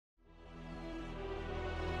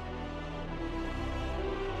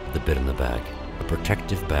the Birnabag, a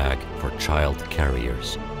protective bag for child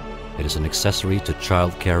carriers. It is an accessory to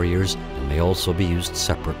child carriers and may also be used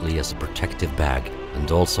separately as a protective bag,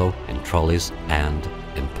 and also in trolleys and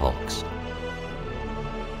in pulks.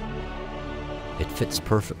 It fits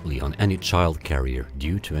perfectly on any child carrier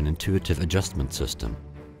due to an intuitive adjustment system.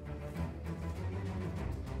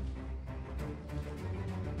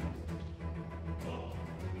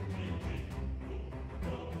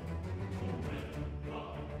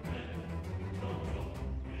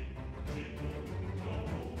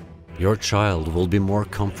 Your child will be more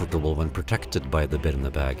comfortable when protected by the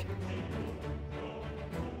Birnabag.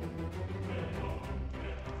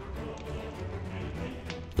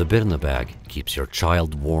 The Birnabag keeps your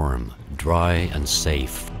child warm, dry and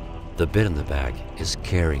safe. The Birnabag is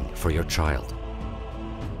caring for your child.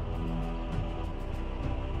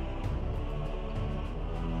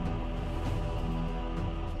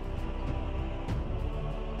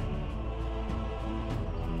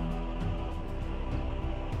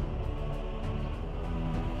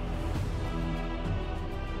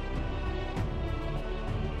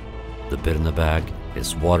 The Birnabag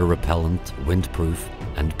is water repellent, windproof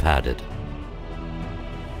and padded.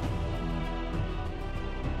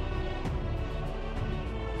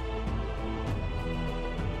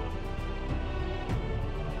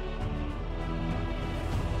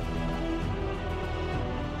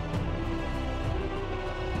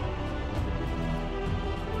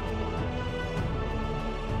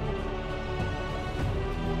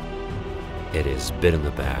 It is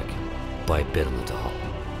Birnabag by Birnadal.